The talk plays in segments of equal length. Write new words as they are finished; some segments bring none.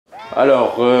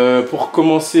Alors, pour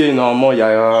commencer, normalement, il y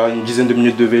a une dizaine de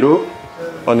minutes de vélo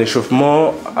en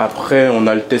échauffement. Après, on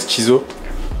a le test ISO.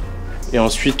 Et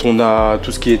ensuite, on a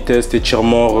tout ce qui est test,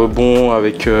 étirement, rebond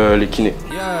avec les kinés.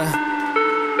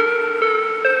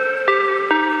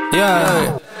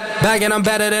 Back and I'm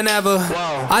better than ever.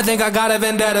 I think I got a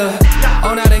vendetta.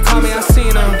 Oh, now they call me, I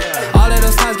seen them. All of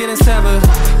those times getting severed.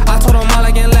 I told them all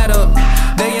I get let up.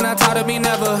 They get not tired of me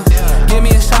never. Give me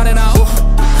a shot and I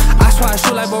swear I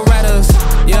shoot like Berettas.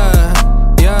 Yeah.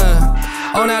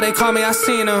 Oh, now they call me, I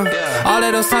seen them. All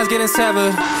of those times getting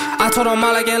severed. I told them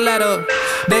all I get let up.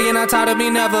 They get not tired of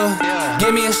me never.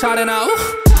 Give me a shot and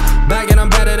back and I'm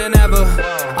better than ever.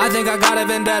 I think I got a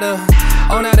vendetta.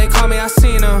 Oh, now they call me, I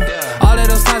seen them. All of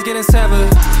those times getting severed.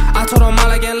 I told them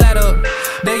all I get let up.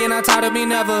 They get not tired of me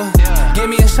never. Give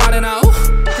me a shot and I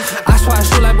swear I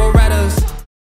shoot like Berettas.